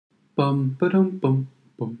bum ba-dum bum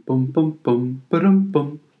bum bum bum bum ba-dum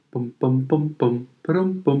bum bum bum bum bum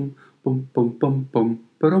ba-dum bum bum bum bum bum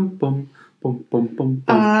ba-dum bum bum bum bum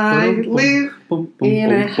bum. I live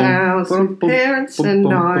in a house with parents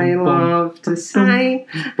and I love to say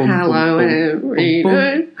hello every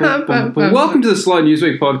day. Welcome to the Slow News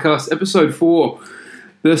Week podcast, episode 4.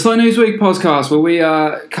 The Slow News Week podcast, where we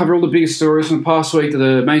cover all the biggest stories from the past week that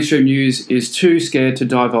the mainstream news is too scared to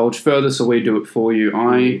divulge further, so we do it for you.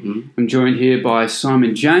 I am joined here by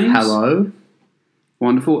Simon James. Hello.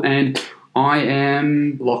 Wonderful. And I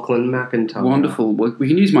am... Lachlan McIntyre. Wonderful. We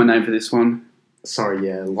can use my name for this one. Sorry,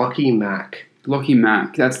 yeah. Lockie Mac. Lockie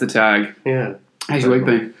Mac. That's the tag. Yeah. How's your week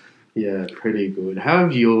been? Yeah, pretty good. How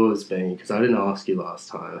have yours been? Because I didn't ask you last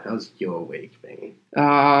time. How's your week been?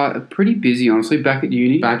 Pretty busy, honestly. Back at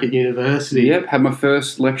uni. Back at university. Yep. Had my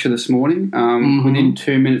first lecture this morning. Within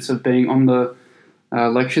 2 minutes of being on the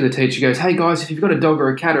lecture, the teacher goes, "Hey guys, if you've got a dog or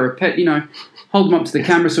a cat or a pet, hold them up to the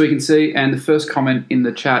camera so we can see." And the first comment in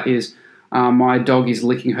the chat is, "My dog is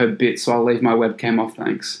licking her bits, so I'll leave my webcam off,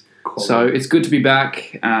 thanks." Cool. So it's good to be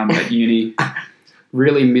back at uni.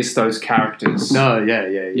 Really miss those characters. No,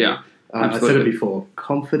 yeah. I said it before.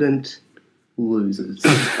 Confident losers.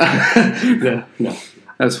 No.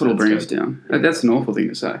 That's what will bring us down. That's an awful thing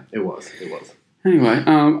to say. It was. Anyway,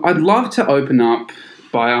 I'd love to open up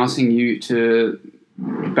by asking you to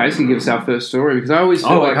basically give us our first story, because I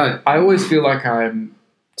always feel like I'm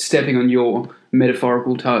stepping on your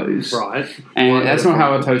metaphorical toes. Right. And that's not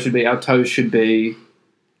how our toes should be. Our toes should be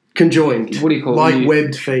conjoined. What do you call it? Like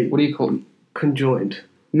webbed feet. What do you call it? Conjoined.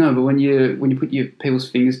 No, but when you put your people's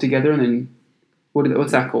fingers together and then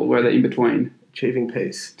what's that called? Where they're in between? Achieving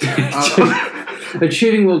peace.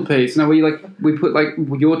 Achieving world peace. No, we put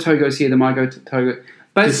your toe goes here, then my toe goes.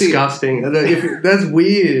 Basically, disgusting. That's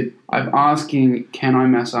weird. I'm asking, can I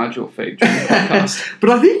massage your feet during the podcast? But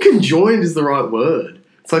I think conjoined is the right word.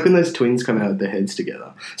 It's like when those twins come out with their heads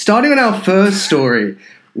together. Starting on our first story,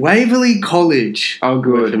 Waverley College. Oh,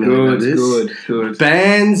 good.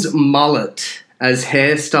 Bans mullet as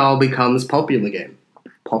hairstyle becomes popular again.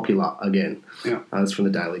 Yeah. That's from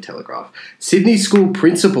the Daily Telegraph. Sydney school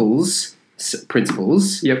principals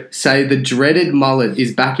say the dreaded mullet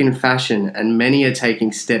is back in fashion and many are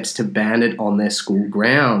taking steps to ban it on their school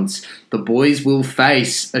grounds. The boys will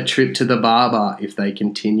face a trip to the barber if they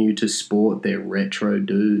continue to sport their retro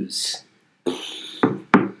doos.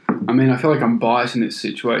 I mean, I feel like I'm biased in this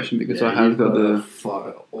situation because I have got the...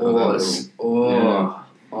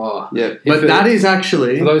 Yeah. But that is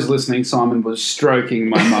actually... For those listening, Simon was stroking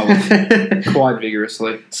my mullet quite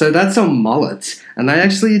vigorously. So that's on mullets. And they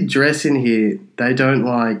actually address in here, they don't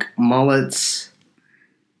like mullets,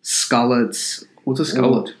 skullets... What's a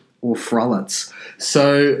skullet? Or frullets.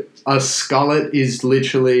 So a skullet is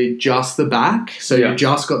literally just the back. So you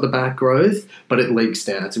just got the back growth, but it leaks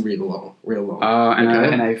down. It's real long.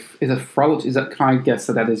 Is a frullet? Is that? Can I guess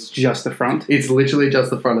that is just the front? It's literally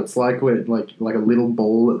just the front. It's like a little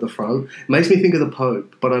ball at the front. It makes me think of the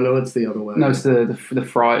Pope, but I know it's the other way. No, it's the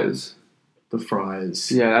friars. The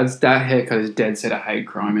friars. Yeah, that haircut is dead set a hate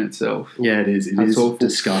crime in itself. Yeah, it is. It is awful.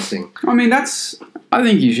 Disgusting. I mean, I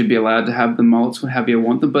think you should be allowed to have the mullets however you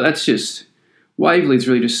want them, but that's just... Waverley's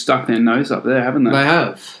really just stuck their nose up there, haven't they? They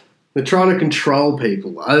have. They're trying to control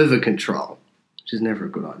people, over-control, which is never a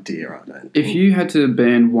good idea, I don't think. If you had to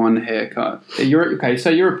ban one haircut... So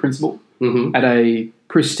you're a principal at a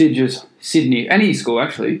prestigious Sydney... Any school,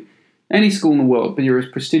 actually. Any school in the world, but you're a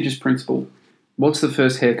prestigious principal. What's the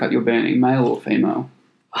first haircut you're banning, male or female?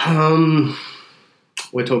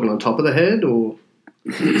 We're talking on top of the head, or...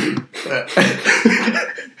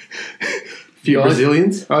 Few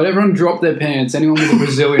Brazilians. All right, everyone drop their pants. Anyone with a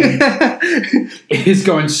Brazilian is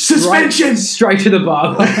going straight to the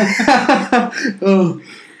barber.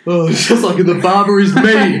 It's just like the barber is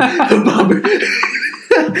me. The barber.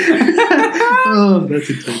 That's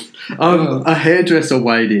intense. A hairdresser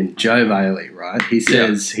weighed in, Joe Bailey, right? He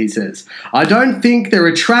says, "I don't think they're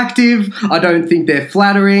attractive, I don't think they're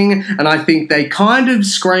flattering, and I think they kind of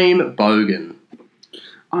scream bogan."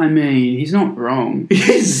 I mean, he's not wrong.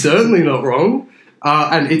 He's certainly not wrong.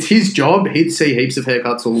 And it's his job. He'd see heaps of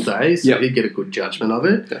haircuts all day, so he'd get a good judgment of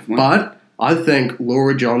it. Definitely. But I think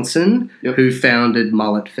Laura Johnson, who founded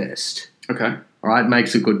Mullet Fest,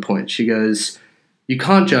 makes a good point. She goes, "You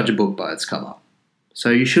can't judge a book by its cover. So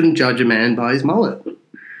you shouldn't judge a man by his mullet."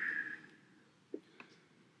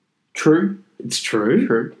 True. It's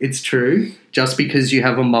true. It's true. Just because you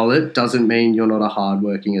have a mullet doesn't mean you're not a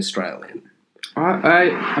hard-working Australian.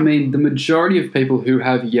 I mean, the majority of people who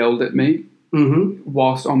have yelled at me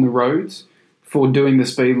whilst on the roads for doing the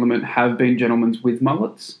speed limit have been gentlemen with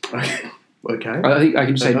mullets. Okay. I think I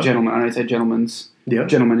can just say gentleman. I don't say gentlemen's. Yeah.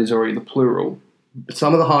 Gentleman is already the plural.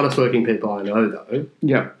 Some of the hardest working people I know, though,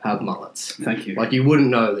 have mullets. Thank you. Like, you wouldn't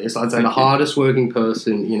know this. I'd say the hardest working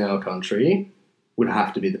person in our country would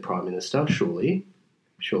have to be the Prime Minister, surely.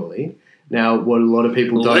 Now, what a lot of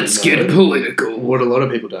people don't know... Let's get political. What a lot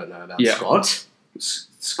of people don't know about Scott...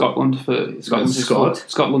 Scotland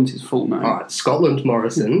Scotland's his full name. All right, Scotland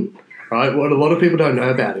Morrison. Right, what a lot of people don't know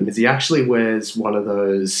about him is he actually wears one of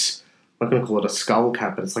those. I'm not going to call it a skull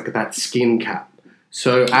cap, but it's like that skin cap.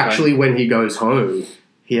 So actually, when he goes home,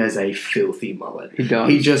 he has a filthy mullet. He does.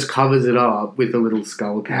 He just covers it up with a little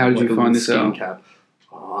skull cap. How did you find this out? Cap.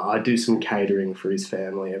 Oh, I do some catering for his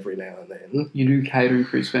family every now and then. You do catering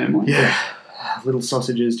for his family? Yeah. Little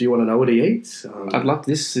sausages. Do you want to know what he eats? I'd love.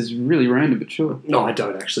 This is really random, but sure. No, I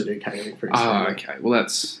don't actually do catering for his family. Oh, okay. Well,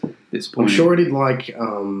 that's this point. I'm sure he'd like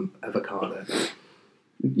avocado.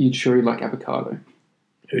 You'd sure he'd like avocado.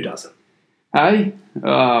 Who doesn't? Hey?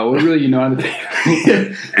 We're really united.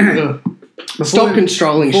 Stop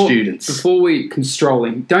controlling students. Before we...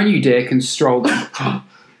 Controlling. Don't you dare control them.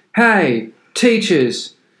 Hey,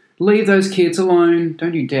 teachers, leave those kids alone.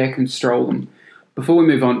 Don't you dare control them. Before we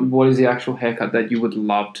move on, what is the actual haircut that you would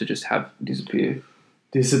love to just have disappear?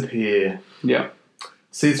 Disappear. Yeah.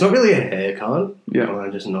 See, it's not really a haircut. Yeah. But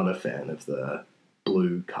I'm just not a fan of the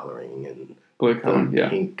blue colouring and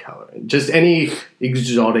pink colouring. Just any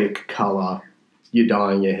exotic colour, you're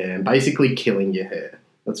dyeing your hair and basically killing your hair.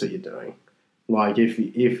 That's what you're doing. Like, if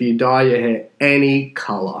you dye your hair any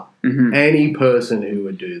colour, any person who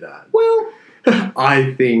would do that, well,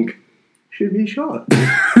 I think should be shot.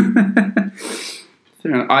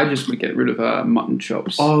 I just would get rid of mutton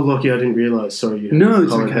chops. Oh, lucky I didn't realise. Sorry, you have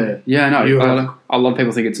coloured hair. Yeah, no. A lot of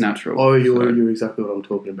people think it's natural. Oh, you're exactly what I'm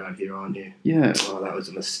talking about here, aren't you? Yeah. Oh, that was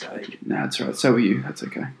a mistake. No, that's right. So are you. That's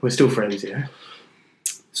okay. We're still friends, yeah?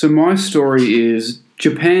 So my story is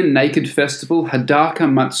Japan Naked Festival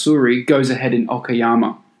Hadaka Matsuri goes ahead in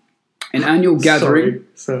Okayama. An annual gathering...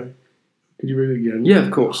 Sorry. Could you read it again? Yeah, of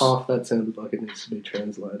course. Half that sounded like it needs to be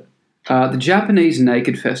translated. The Japanese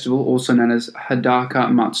Naked Festival, also known as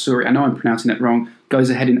Hadaka Matsuri, I know I'm pronouncing that wrong, goes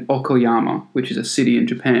ahead in Okayama, which is a city in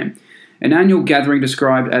Japan. An annual gathering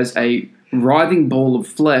described as a writhing ball of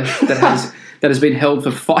flesh that has been held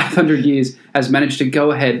for 500 years has managed to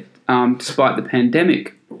go ahead despite the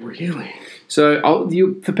pandemic. Really? So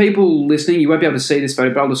for people listening, you won't be able to see this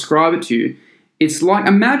photo, but I'll describe it to you. It's like,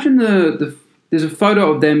 imagine there's a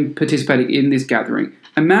photo of them participating in this gathering.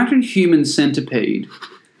 Imagine human centipede,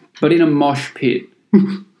 but in a mosh pit.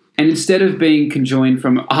 And instead of being conjoined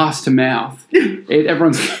from arse to mouth,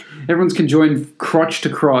 everyone's conjoined crotch to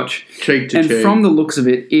crotch. Cheek to cheek. And from the looks of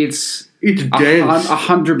it, it's dense.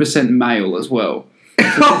 100% male as well.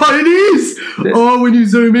 Oh, it is! When you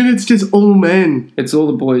zoom in, it's just all men. It's all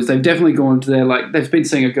the boys. They've definitely gone to they've been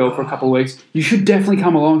seeing a girl for a couple of weeks. You should definitely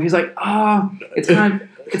come along. He's like,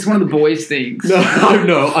 it's one of the boys' things.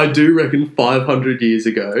 No, I do reckon 500 years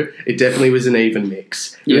ago, it definitely was an even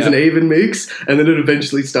mix. It was an even mix, and then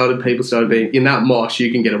people started being, in that mosh,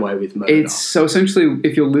 you can get away with murder. So essentially,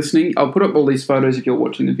 if you're listening, I'll put up all these photos if you're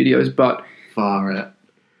watching the videos, but... Far out.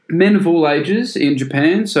 Men of all ages in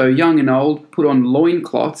Japan, so young and old, put on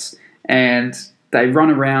loincloths and they run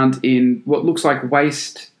around in what looks like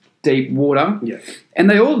waist-deep water. Yeah. And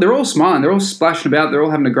they're all smiling, they're all splashing about, they're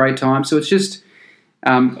all having a great time. So it's just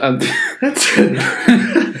that's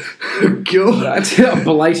a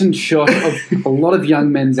blatant shot of a lot of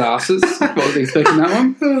young men's asses. I was expecting that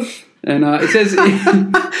one. And it says...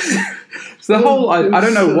 So the whole, I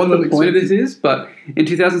don't know what the point of this is, but in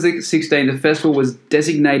 2016, the festival was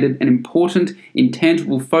designated an important,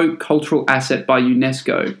 intangible folk cultural asset by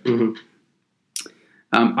UNESCO.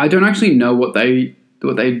 Mm-hmm. I don't actually know what they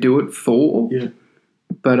do it for,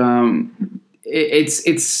 but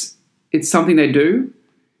it's something they do.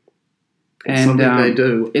 It's something they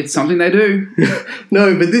do. It's something they do.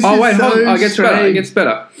 No, but this. Oh wait, hold on. It gets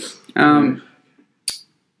better.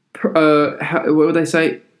 What would they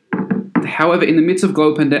say? However, in the midst of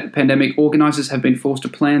global pandemic, organisers have been forced to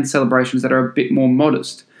plan celebrations that are a bit more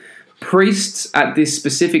modest. Priests at this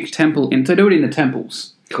specific temple, and to do it in the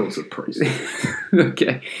temples. Of course, a priest.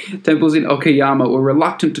 Okay. Temples in Okayama were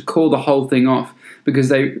reluctant to call the whole thing off because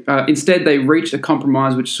they instead they reached a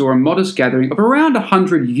compromise which saw a modest gathering of around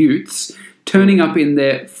 100 youths turning up in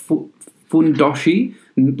their fundoshi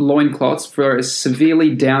loincloths for a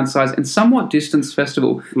severely downsized and somewhat distanced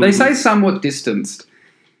festival. Mm-hmm. They say somewhat distanced.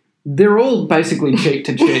 They're all basically cheek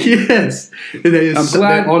to cheek. Yes.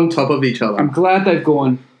 They're on top of each other. I'm glad they've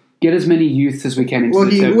gone, get as many youths as we can into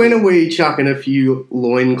the temple. When are we chucking a few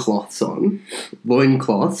loincloths on?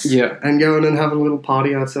 Loincloths? Yeah. And going and having a little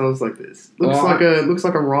party ourselves like this. Looks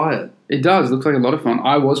like a riot. It does. Looks like a lot of fun.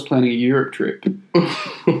 I was planning a Europe trip.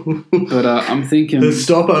 But I'm thinking... The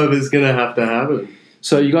stopover's going to happen.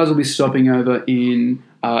 So you guys will be stopping over in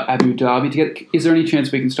Abu Dhabi to get... Is there any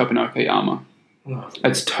chance we can stop in Okayama? Oh.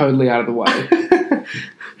 It's totally out of the way.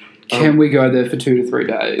 Can we go there for 2 to 3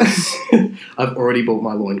 days? I've already bought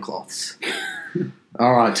my loincloths.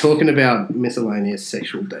 All right, talking about miscellaneous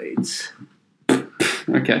sexual deeds.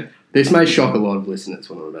 Okay. This may shock a lot of listeners,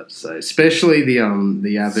 what I'm about to say, especially the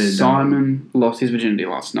avid... Simon lost his virginity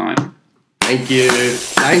last night. Thank you.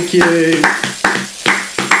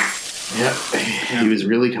 Yep, he was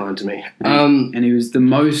really kind to me. And he was the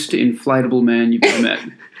most inflatable man you've ever met.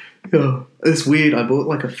 Oh, it's weird. I bought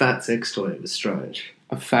like a fat sex toy. It was strange.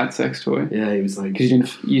 A fat sex toy? Yeah, he was like...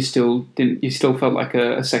 Because you still felt like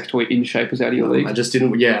a sex toy in shape was out of your league? I just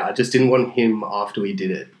didn't want him, after we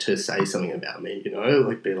did it, to say something about me, you know?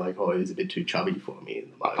 Like, be like, oh, he was a bit too chubby for me.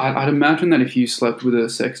 I'd imagine that if you slept with a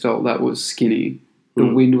sex doll that was skinny, the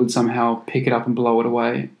wind would somehow pick it up and blow it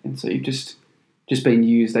away. And so you've just been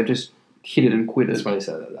used. They've just hit it and quit it. It's funny to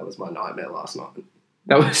say that. That was my nightmare last night.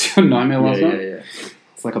 That was your nightmare last night? Yeah.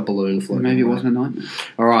 It's like a balloon floating. Maybe it wasn't a nightmare.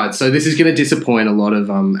 All right, so this is going to disappoint a lot of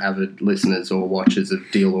avid listeners or watchers of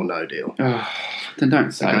Deal or No Deal. Then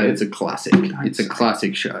don't say it. It's a classic. It's a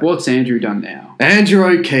classic show. What's Andrew done now? Andrew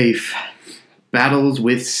O'Keefe battles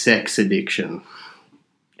with sex addiction.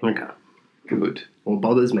 Okay. Good. What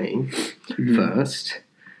bothers me first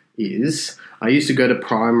is I used to go to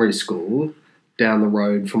primary school down the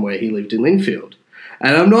road from where he lived in Linfield.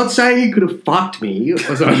 And I'm not saying he could have fucked me,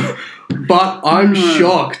 but I'm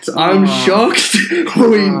shocked. I'm shocked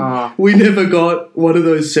we never got one of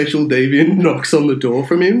those sexual deviant knocks on the door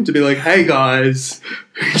from him to be like, hey guys,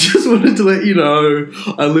 just wanted to let you know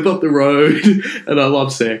I live up the road and I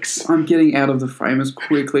love sex. I'm getting out of the frame as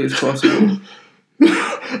quickly as possible.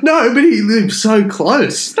 No, but he lived so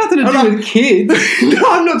close. It's nothing to do with kids.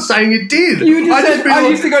 No, I'm not saying it did. You just said I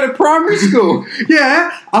used to go to primary school.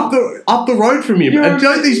 Yeah, up the road from him. And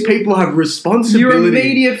don't these people have responsibility? Your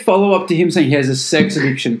immediate follow-up to him saying he has a sex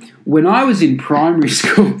addiction. When I was in primary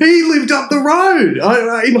school... He lived up the road.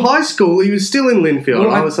 In high school, he was still in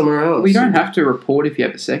Linfield. I was somewhere else. We don't have to report if you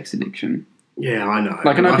have a sex addiction. Yeah, I know.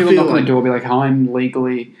 Like, I know people knock on the door and be like, I'm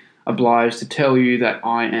legally... obliged to tell you that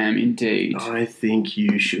I am indeed. I think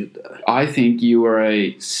you should, though. I think you are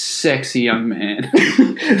a sexy young man.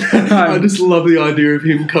 I just love the idea of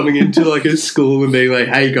him coming into like a school and being like,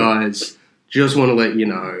 hey guys, just want to let you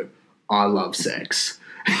know I love sex.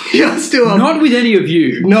 Not with any of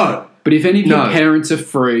you. No. But if any of your parents are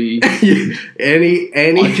free, any,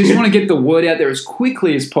 I just want to get the word out there as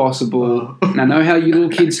quickly as possible. And I know how you little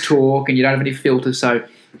kids talk and you don't have any filter, so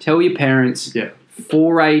tell your parents. Yeah.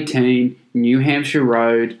 418 New Hampshire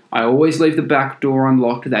Road. I always leave the back door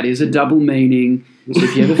unlocked. That is a double meaning. So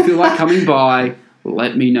if you ever feel like coming by,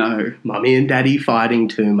 let me know. Mummy and Daddy fighting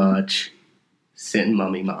too much. Send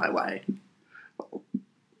Mummy my way.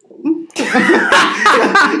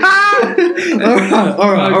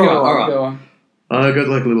 All right. Go on. I got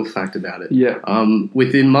like a little fact about it. Yeah.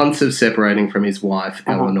 Within months of separating from his wife,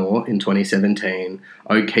 Eleanor, in 2017,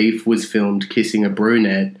 O'Keefe was filmed kissing a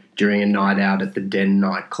brunette during a night out at the Den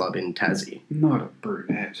nightclub in Tassie. Not a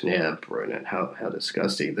brunette. Yeah, brunette. How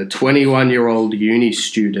disgusting. The 21-year-old uni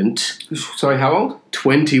student... Sorry, how old?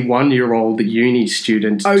 21-year-old uni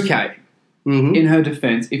student... Okay. Mm-hmm. In her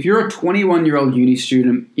defence, if you're a 21-year-old uni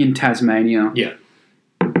student in Tasmania... Yeah.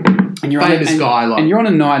 And you're and you're on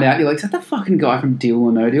a night out, you're like, is that the fucking guy from Deal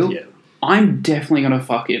or No Deal? Yeah. I'm definitely going to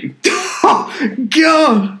fuck him. Oh,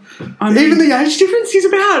 God! Even the age difference, he's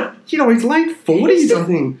about, he's late 40s, I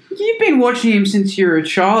think. You've been watching him since you were a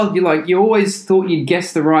child. You always thought you'd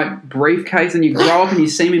guess the right briefcase, and you grow up and you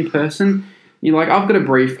see him in person. You're like, I've got a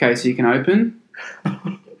briefcase you can open.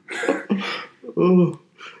 Oh.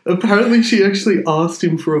 Apparently she actually asked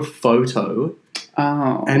him for a photo.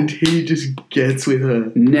 Oh. And he just gets with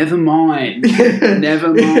her. Never mind.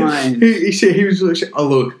 Never mind. He was like, oh,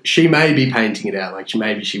 look, she may be painting it out. Like,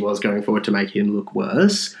 maybe she was going for it to make him look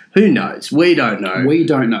worse. Who knows? We don't know.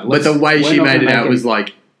 But the way she made it out was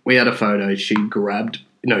like, we had a photo, he grabbed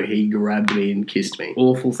me and kissed me.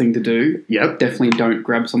 Awful thing to do. Yep. Definitely don't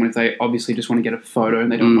grab someone if they obviously just want to get a photo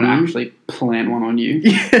and they don't want to actually plant one on you.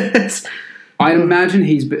 Yes. I imagine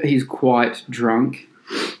he's quite drunk.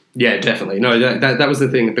 Yeah, definitely. No, that was the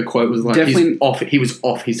thing. The quote was like, he was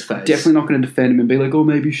off his face. Definitely not going to defend him and be like, oh,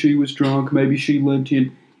 maybe she was drunk, maybe she lent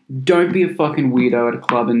in. Don't be a fucking weirdo at a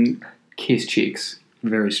club and kiss chicks.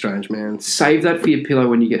 Very strange, man. Save that for your pillow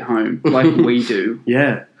when you get home, like we do.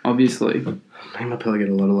 Yeah. Obviously. Me and my pillow get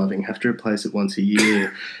a lot of loving. Have to replace it once a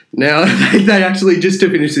year. Now, they actually, just to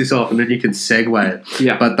finish this off, and then you can segue it.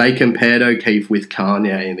 Yeah. But they compared O'Keefe with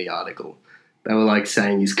Kanye in the article. They were like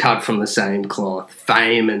saying he's cut from the same cloth.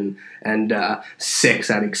 Fame and sex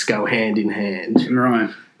addicts go hand in hand. Right.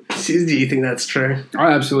 Do you think that's true?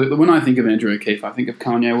 I absolutely. When I think of Andrew O'Keefe, I think of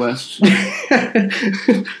Kanye West.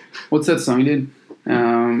 What's that song he did?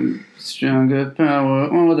 Stronger power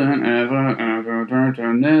more than ever, never.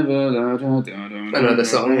 Another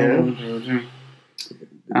song, yeah.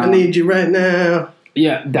 I need you right now.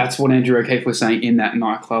 Yeah, that's what Andrew O'Keefe was saying in that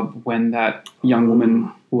nightclub when that young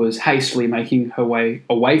woman was hastily making her way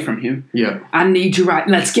away from him. Yeah. I need you right.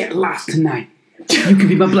 Let's get lost tonight. You can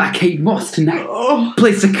be my Blackheat boss tonight.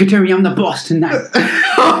 Police secretary, I'm the boss tonight.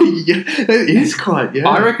 Oh, yeah. It is quite, yeah.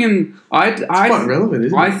 I reckon... It's quite relevant,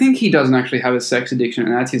 isn't it? I think he doesn't actually have a sex addiction,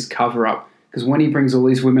 and that's his cover-up. Because when he brings all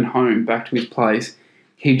these women home back to his place,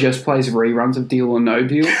 he just plays reruns of Deal or No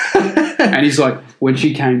Deal. And he's like, when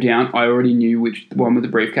she came down, I already knew which one with the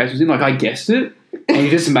briefcase was in. Like, I guessed it. And he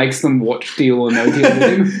just makes them watch Deal or No Deal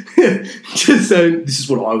with him. Just so... This is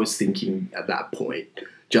what I was thinking at that point.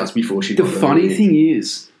 Just before she... The funny thing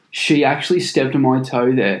is, she actually stepped on my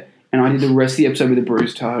toe there, and I did the rest of the episode with a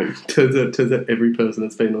bruised toe. Turns out every person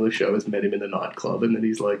that's been on the show has met him in a nightclub, and then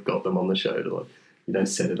he's like got them on the show to like,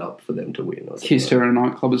 set it up for them to win. Or Kissed her in a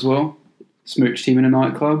nightclub as well. Smooched him in a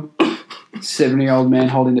nightclub. 70-year-old man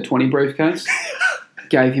holding the 20 briefcase.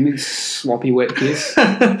 Gave him a sloppy wet kiss.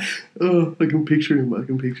 Oh, I can picture him.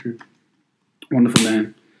 Wonderful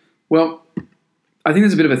man. Well, I think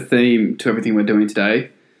there's a bit of a theme to everything we're doing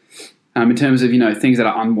today. In terms of, things that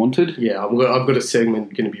are unwanted. Yeah, I've got a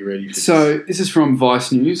segment going to be ready for this. So, this is from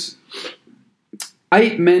Vice News.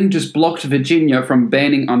 8 men just blocked Virginia from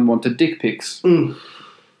banning unwanted dick pics.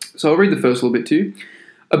 So, I'll read the first little bit to you.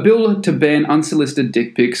 A bill to ban unsolicited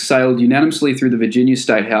dick pics sailed unanimously through the Virginia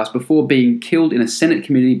State House before being killed in a Senate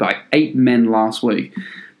committee by 8 men last week.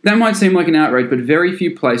 That might seem like an outrage, but very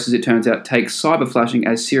few places, it turns out, take cyber flashing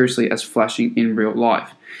as seriously as flashing in real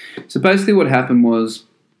life. So, basically what happened was...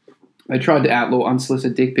 They tried to outlaw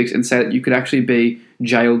unsolicited dick pics and say that you could actually be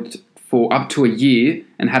jailed for up to a year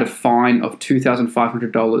and had a fine of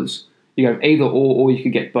 $2,500. You have either or you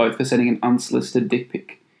could get both for sending an unsolicited dick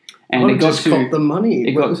pic. And it got the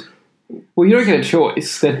money. Well, you don't get a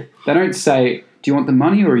choice. They don't say, do you want the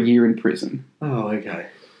money or a year in prison? Oh, okay.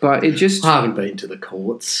 But it just... I haven't been to the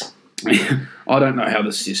courts. I don't know how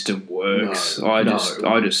the system works. No, I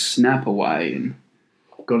just snap away. And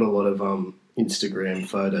got a lot of... Instagram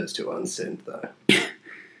photos to unsend though.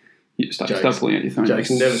 You start pulling out your phone.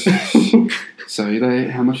 Jason never. So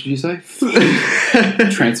how much did you say?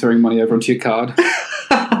 Transferring money over onto your card.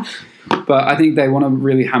 But I think they want to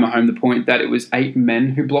really hammer home the point that it was 8 men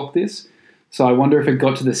who blocked this. So I wonder if it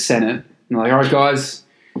got to the Senate and they're like, all right, guys,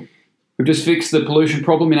 we've just fixed the pollution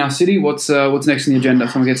problem in our city. What's next on the agenda?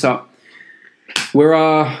 Someone gets up.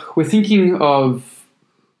 We're thinking of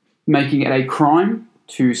making it a crime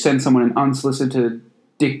to send someone an unsolicited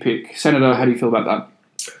dick pic. Senator, how do you feel about that?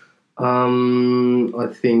 I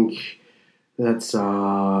think that's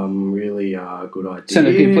really a good idea.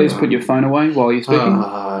 Senator, can you please put your phone away while you're speaking?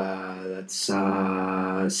 That's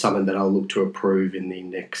something that I'll look to approve in the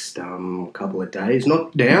next couple of days.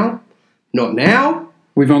 Not now.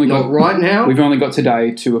 We've only got right now. We've only got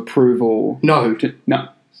today to approve or no.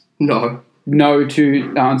 No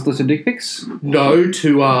to unsolicited dick pics? No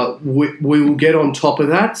to, we will get on top of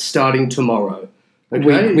that starting tomorrow.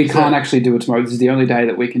 Okay? We can't actually do it tomorrow. This is the only day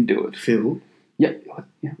that we can do it. Phil? Yeah.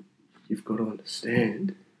 You've got to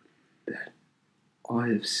understand that I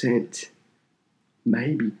have sent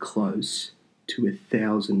maybe close to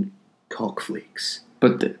 1,000 cock flicks.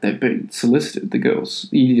 But they've been solicited, the girls.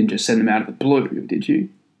 You didn't just send them out of the blue, did you?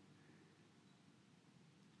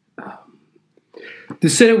 The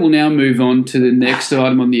Senate will now move on to the next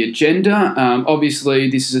item on the agenda. Obviously,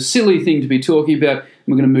 this is a silly thing to be talking about.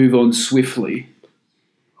 We're going to move on swiftly.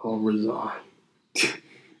 I'll resign.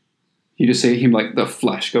 You just see him like the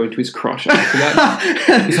flash go into his crotch after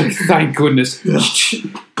that. He's like, thank goodness.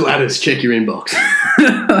 Gladys, check your inbox.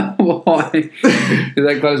 Why? Is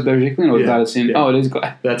that Gladys Berejiklian or Gladys in? Yeah. Oh, it is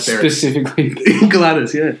Gladys. That's specifically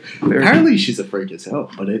Gladys, yeah. Apparently she's a freak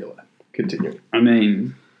herself, but either way. Continue. I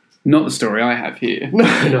mean... Not the story I have here.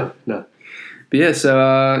 No. But yeah,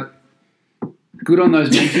 so good on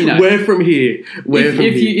those men. We're from here.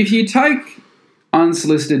 If you take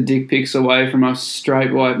unsolicited dick pics away from us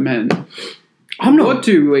straight white men, what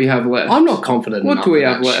do we have left? I'm not confident. What do we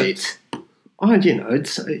have left? Shit. I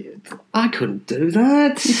couldn't do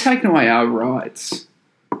that. You're taking away our rights.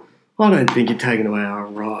 I don't think you're taking away our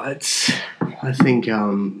rights. I think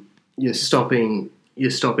you're stopping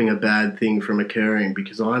a bad thing from occurring,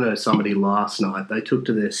 because I know somebody last night, they took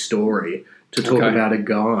to their story to talk about a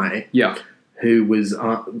guy who was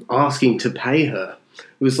asking to pay her.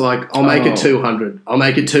 It was like, I'll make it 200. I'll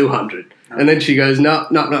make it 200. And then she goes, no.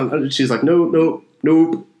 She's like, nope.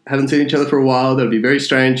 Haven't seen each other for a while. That'll be very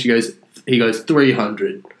strange. He goes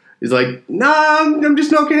 300. He's like, no, I'm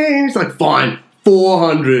just not kidding. He's like, fine,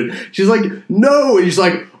 400. She's like, no. And he's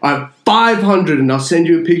like, I'm 500 and I'll send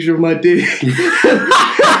you a picture of my dick.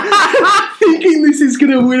 Thinking this is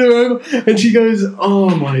going to win her over. And she goes,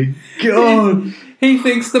 oh my God. He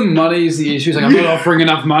thinks the money is the issue. He's like, I'm not offering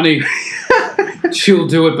enough money. She'll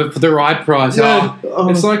do it, but for the right price. Yeah.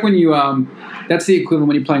 It's like when you, that's the equivalent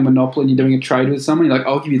when you're playing Monopoly and you're doing a trade with someone. You're like,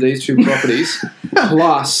 I'll give you these 2 properties,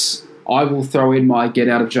 plus I will throw in my get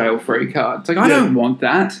out of jail free card. It's like, I don't want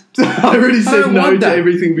that. I already said no to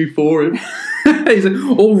everything before him. He's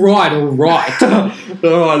like, all right. All right,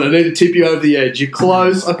 I need to tip you over the edge. You're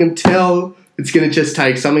close. I can tell it's going to just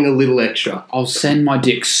take something a little extra. I'll send my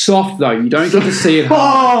dick soft, though. You don't get to see it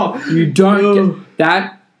hard. You don't get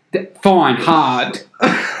that. Fine, hard.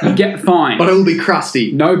 You get fine. But it'll be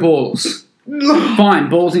crusty. No balls. Fine,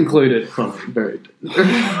 balls included. Very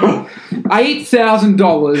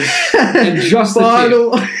 $8,000 and just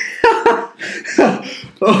the tip.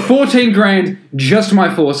 14 grand, just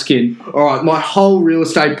my foreskin. All right, my whole real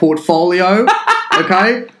estate portfolio,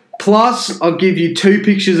 okay? Plus, I'll give you 2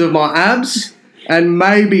 pictures of my abs, and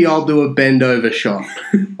maybe I'll do a bend over shot.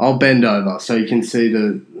 I'll bend over so you can see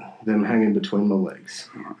them hanging between my legs.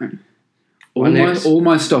 All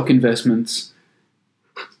my stock investments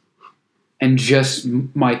and just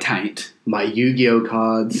my taint. My Yu-Gi-Oh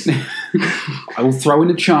cards. I will throw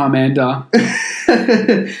in a Charmander.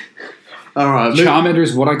 All right. Charmander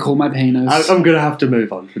is what I call my penis. I'm going to have to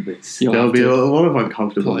move on from this. There'll be a lot of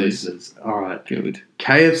uncomfortable listeners. All right. Good.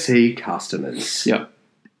 KFC customers. Yep.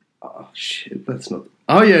 Oh, shit. That's not...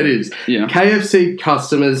 Oh, yeah, it is. Yeah. KFC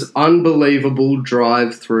customers, unbelievable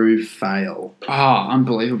drive-through fail.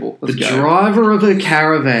 Unbelievable. Let's go. Driver of a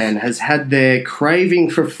caravan has had their craving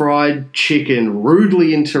for fried chicken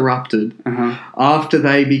rudely interrupted after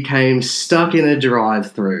they became stuck in a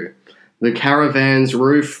drive-through. The caravan's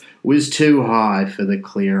roof was too high for the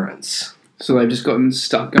clearance. So they've just gotten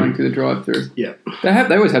stuck going through the drive-through. Yeah,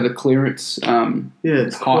 they always have the clearance.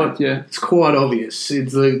 It's height. It's quite obvious.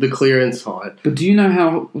 It's the clearance height. But do you know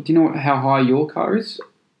how high your car is?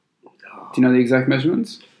 Do you know the exact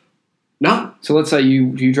measurements? No. So let's say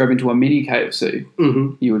you drove into a mini KFC.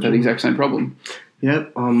 You would have the exact same problem.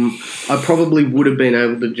 Yep. I probably would have been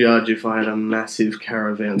able to judge if I had a massive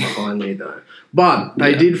caravan behind me, though. But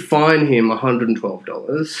they did fine him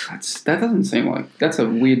 $112. That doesn't seem like... That's a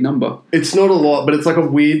weird number. It's not a lot, but it's like a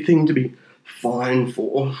weird thing to be fined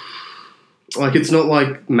for. Like, it's not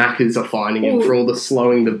like Macca's are fining him for all the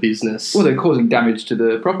slowing the business. Well, they're causing damage to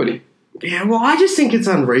the property. Yeah, well, I just think it's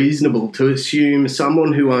unreasonable to assume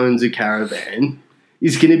someone who owns a caravan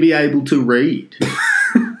is going to be able to read.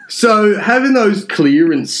 So having those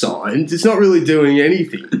clearance signs, it's not really doing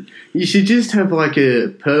anything. You should just have like a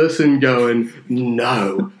person going,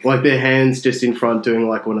 no, like their hands just in front doing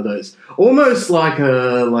like one of those, almost like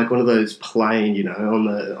one of those playing, you know, on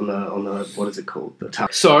the what is it called? The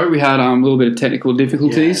touch. So we had a little bit of technical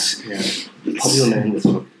difficulties. Yeah. Popular name this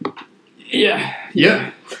one.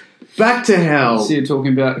 Yeah. Back to hell. So you're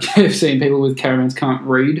talking about KFC and people with caravans can't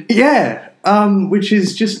read. Yeah. Which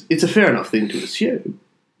is just, it's a fair enough thing to assume.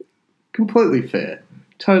 Completely fair.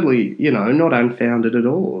 Totally, you know, not unfounded at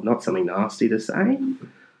all. Not something nasty to say.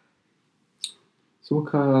 So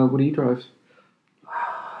what do you drive?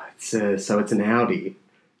 It's an Audi.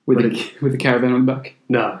 With a caravan on the back?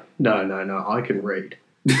 No. I can read.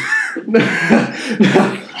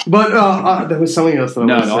 But there was something else that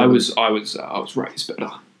I was raised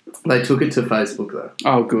better. They took it to Facebook though.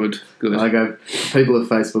 Oh, good. I go. People at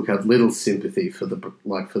Facebook have little sympathy for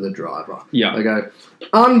the driver. Yeah. They go,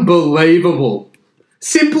 unbelievable,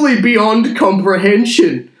 simply beyond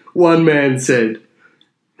comprehension. One man said,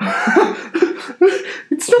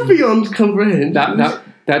 "It's not beyond comprehension."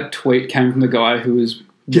 That tweet came from the guy who was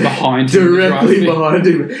behind him. Directly behind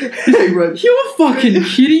him. He wrote, "You're fucking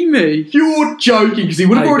kidding me. You're joking." Because he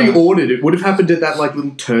would have already ordered it. Would have happened at that like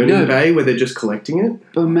little turning bay where they're just collecting it.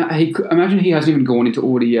 But imagine he hasn't even gone into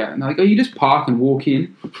order yet. And they're like, oh, you just park and walk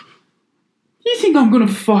in? You think I'm going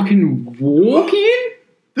to fucking walk in?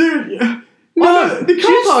 No, the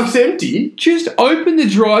car park's empty. Just open the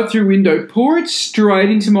drive-through window, pour it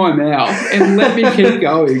straight into my mouth, and let me keep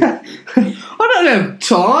going. don't have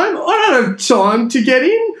time. I don't have time to get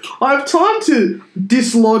in. I have time to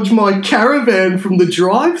dislodge my caravan from the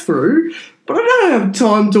drive-through, but I don't have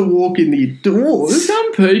time to walk in the doors.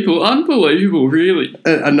 Some people, unbelievable, really.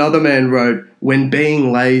 Another man wrote, when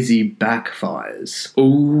being lazy backfires.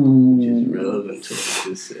 Ooh. Which is relevant to what I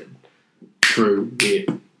just said. True. Yeah.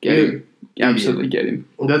 Get him. Absolutely get him.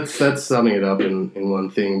 That's summing it up in one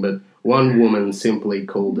thing, but one woman simply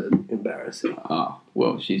called it embarrassing. Oh,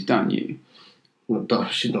 well, she's done you.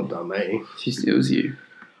 She's not done me. It was you.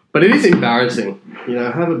 But it is embarrassing. You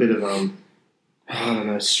know, have a bit of, I don't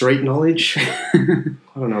know, street knowledge. I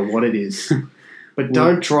don't know what it is. But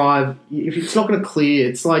don't drive. If it's not going to clear,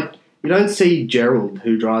 it's like you don't see Gerald,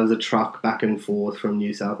 who drives a truck back and forth from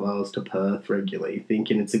New South Wales to Perth regularly,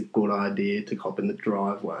 thinking it's a good idea to cop in the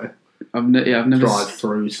driveway. I've never drive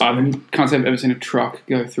through. I can't say I've ever seen a truck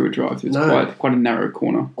go through a drive-through. It's quite a narrow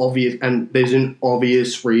corner. Obvious, and there's an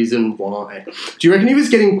obvious reason why. Do you reckon he was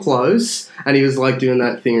getting close and he was like doing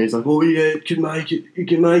that thing where he's like, "Oh yeah, you can make it.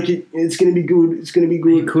 It's gonna be good. It's gonna be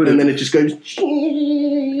good." And then it just goes.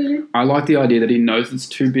 I like the idea that he knows it's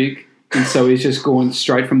too big, and so he's just going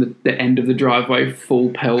straight from the end of the driveway, full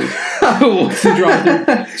pelt, walks the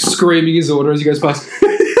drive-through, screaming his order as he goes past.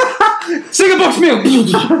 Single box meal!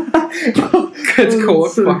 Gets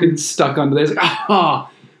caught, fucking stuck under there. It's like,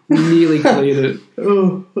 we nearly cleared it.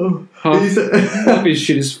 Half his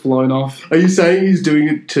shit is flown off. Are you saying he's doing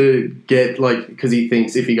it to get, like, because he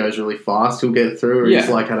thinks if he goes really fast he'll get through, or he's,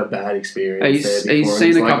 like, had a bad experience there before? He's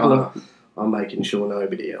seen a couple of... I'm making sure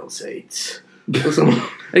nobody else eats.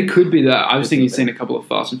 It could be that. I was thinking he's seen a couple of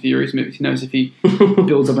Fast and Furious movies. He knows if he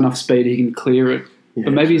builds up enough speed he can clear it. Yeah,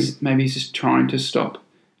 but maybe he's just trying to stop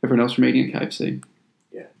everyone else from eating at KFC.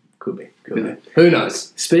 Yeah, could be. Who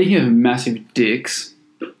knows? Speaking of massive dicks,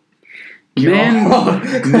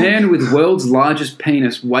 man with world's largest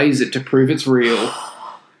penis weighs it to prove it's real.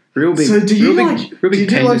 Real big. So do you like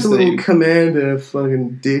penis the little commander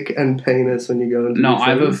fucking dick and penis when you go into? No,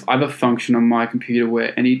 I have a function on my computer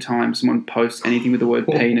where anytime someone posts anything with the word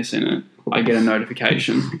penis in it, I get a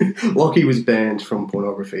notification. Lockie was banned from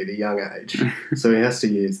pornography at a young age, so he has to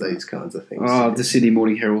use these kinds of things. Oh, the Sydney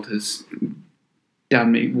Morning Herald has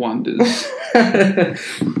done me wonders.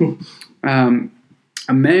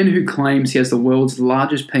 A man who claims he has the world's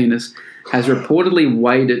largest penis has reportedly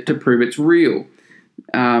weighed it to prove it's real.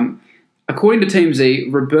 According to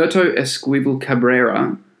TMZ, Roberto Esquivel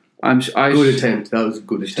Cabrera... Good attempt. That was a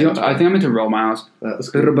good attempt. I think I meant to roll my eyes. That was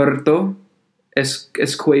good. Roberto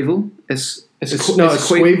Esquivel...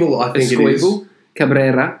 Esquivel, I think it is.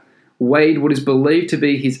 Cabrera weighed what is believed to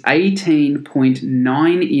be his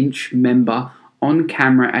 18.9-inch member on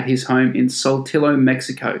camera at his home in Saltillo,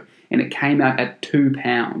 Mexico, and it came out at 2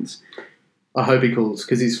 pounds. I hope he calls,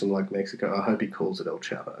 because he's from like Mexico, I hope he calls it El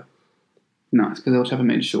Chapo. Nice, because El Chapo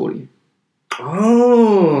means shorty.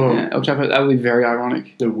 Oh. Yeah, El Chapo, that would be very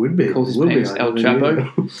ironic. It would be. He calls his penis El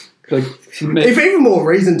Chapo. Like, if even more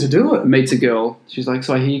reason to do it. Meets a girl. She's like,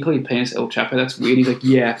 so I hear you call your penis El Chapo. That's weird. He's like,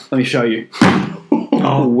 yeah, let me show you.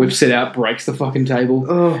 Whips it out, breaks the fucking table.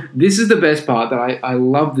 Oh. This is the best part that I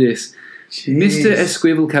love this. Jeez. Mr.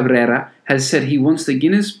 Esquivel Cabrera has said he wants the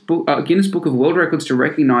Guinness Book of World Records to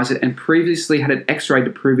recognise it and previously had an x-ray to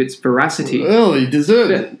prove its veracity. Well, he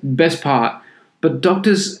deserved it. Best part. But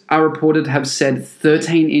doctors are reported to have said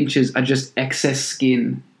 13 inches are just excess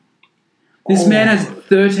skin. This man has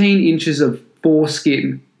 13 inches of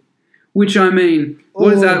foreskin, which, I mean, what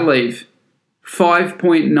does that leave?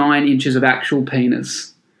 5.9 inches of actual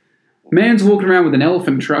penis. Man's walking around with an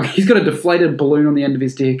elephant trunk. He's got a deflated balloon on the end of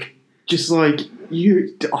his dick. Just like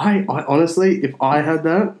you, I honestly, if I had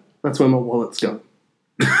that, that's where my wallet's going.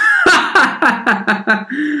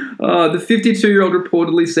 The 52-year-old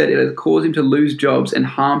reportedly said it has caused him to lose jobs and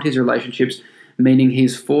harmed his relationships, meaning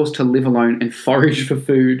he's forced to live alone and forage for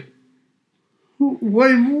food.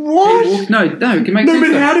 Wait, what? No, it can make sense. No,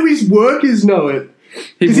 but how do his workers know it?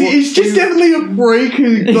 He's just definitely a freak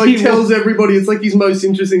who tells everybody it's like his most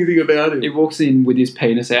interesting thing about him. He walks in with his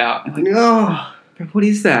penis out. And what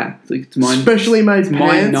is that? It's my specially made pants.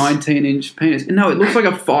 My 19-inch penis. No, it looks like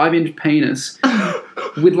a 5-inch penis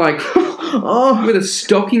with with a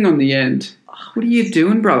stocking on the end. What are you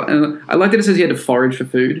doing, brother? And I like that it says he had to forage for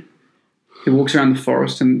food. He walks around the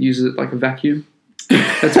forest and uses it like a vacuum.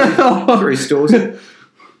 That's where he stores it.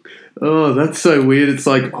 Oh, that's so weird. It's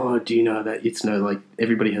like, do you know that like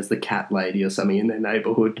everybody has the cat lady or something in their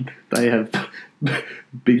neighbourhood. They have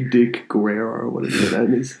Big Dick Guerrero or whatever her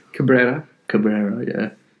name is. Cabrera,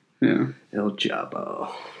 yeah. Yeah. El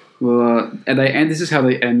Chapo. Well, and this is how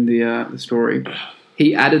they end the story.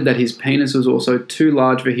 He added that his penis was also too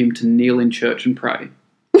large for him to kneel in church and pray.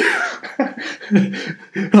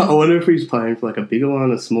 I wonder if he's paying for like a bigger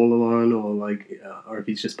one, a smaller one, or if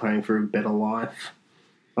he's just paying for a better life.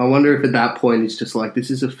 I wonder if at that point he's just like, this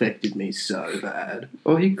has affected me so bad.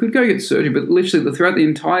 Well, he could go get surgery, but literally throughout the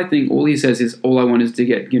entire thing, all he says is, all I want is to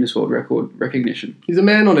get Guinness World Record recognition. He's a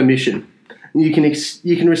man on a mission. You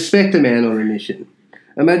can respect a man on a mission.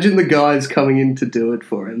 Imagine the guys coming in to do it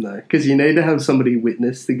for him, though, because you need to have somebody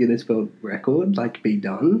witness the Guinness World Record, like, be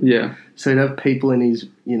done. Yeah. So he'd have people in his,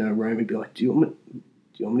 room and be like, do you want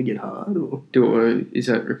me to get hard? Or is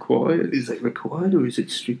that required? Is that required, or is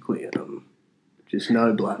it strictly just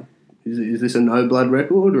no blood? Is this a no blood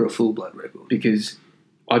record or a full blood record? Because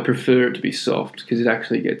I prefer it to be soft, because it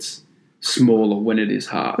actually gets smaller when it is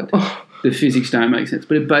hard. Oh. The physics don't make sense,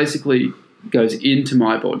 but it basically goes into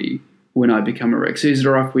my body when I become erect. So is it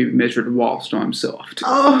alright if we measure it whilst I'm soft?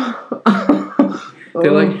 Oh.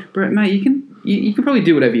 They're like, bro, mate, you can probably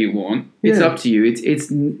do whatever you want. It's up to you.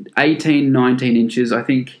 It's 18, 19 inches, I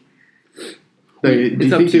think. So, do you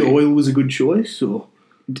think the oil was a good choice, or?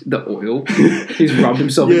 The oil. He's rubbed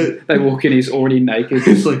himself. They walk in, he's already naked.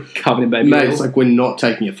 It's like covered in baby oil. It's like, we're not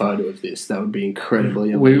taking a photo of this. That would be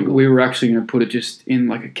incredibly illegal. We were actually going to put it just in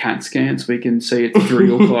like a CAT scan so we can see it through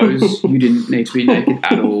your clothes. You didn't need to be naked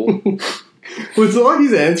at all. Well, it's like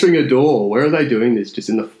he's answering a door. Where are they doing this? Just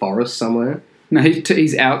in the forest somewhere? No,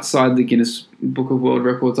 he's outside the Guinness Book of World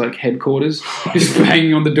Records like headquarters, just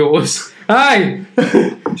banging on the doors. Hey,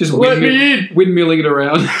 just let me in. Windmilling it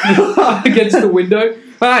around against the window.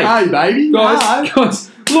 Hey, baby,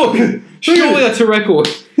 guys, look, surely that's a record.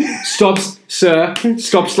 Stop, sir.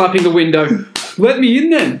 Stop slapping the window. Let me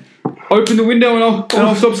in then. Open the window and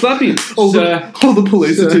I'll stop slapping. All the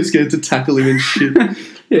police are too scared to tackle him and shit.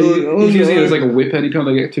 He's using it as like a whip anytime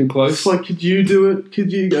they get too close. It's like, could you do it?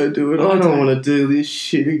 Could you go do it? I don't want to do this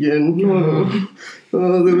shit again.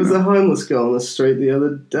 Oh, there was a homeless girl on the street the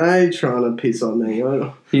other day trying to piss on me.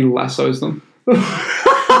 He lassos them.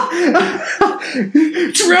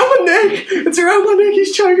 It's around my neck. It's around my neck.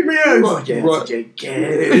 He's choking me out. Oh, yeah, that's what you get.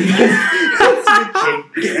 That's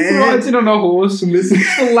what you get. Rides in on a horse and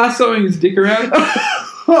lassoing his dick around.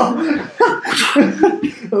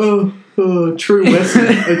 True Western.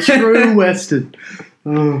 A true Western.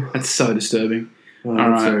 Oh. That's so disturbing. Oh,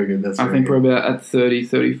 that's very good. I think we're about at 30,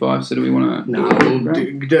 35, so do we want to...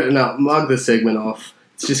 No, mug the segment off.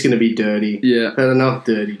 It's just going to be dirty. Yeah. Had enough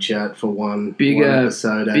dirty chat for one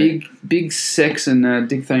episode. Big sex and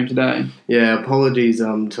dick theme today. Yeah, apologies,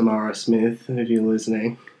 Tamara Smith, if you're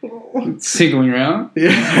listening. Signalling around?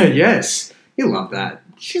 Yeah, yes. You love that.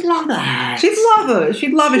 She'd love that. She'd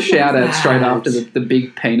love a shout out straight after the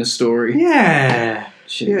big penis story. Yeah.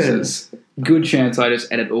 Jesus. Yes. Good chance I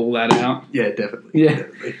just edit all that out. Yeah, definitely. Yeah.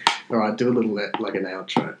 Definitely. All right, do a little like an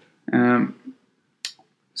outro.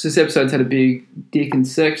 So this episode's had a big dick and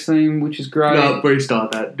sex theme, which is great. No,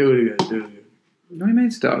 restart that. Do it again. What do you mean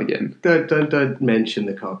start again? Don't mention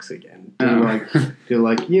the cocks again. Do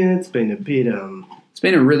like, yeah, it's been a bit It's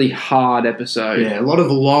been a really hard episode. Yeah, a lot of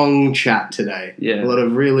long chat today. Yeah. A lot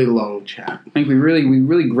of really long chat. I think we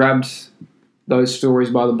really grabbed those stories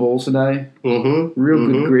by the balls today. Mm-hmm. Real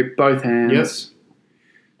good grip, both hands.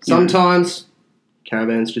 Yep. Sometimes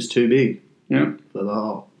caravan's just too big. Yep. For the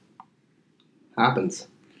hole. Happens.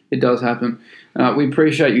 It does happen. We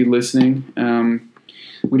appreciate you listening.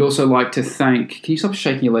 We'd also like to thank... Can you stop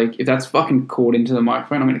shaking your leg? If that's fucking caught into the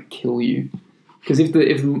microphone, I'm going to kill you. Because if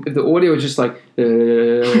the audio is just like...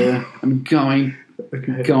 I'm going to...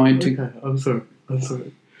 Okay, I'm sorry.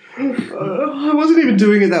 I wasn't even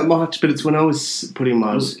doing it that much, but it's when I was putting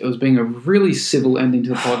my... It was being a really civil ending to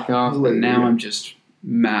the podcast, but now I'm just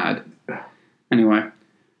mad. Anyway...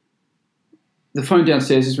 The phone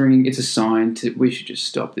downstairs is ringing. It's a sign we should just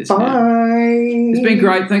stop this. Bye. Now. It's been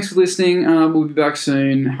great. Thanks for listening. We'll be back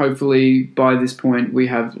soon. Hopefully, by this point, we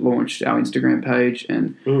have launched our Instagram page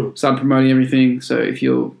and started promoting everything. So if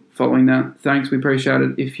you're following that, thanks. We appreciate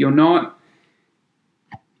it. If you're not,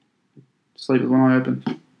 sleep with one eye open.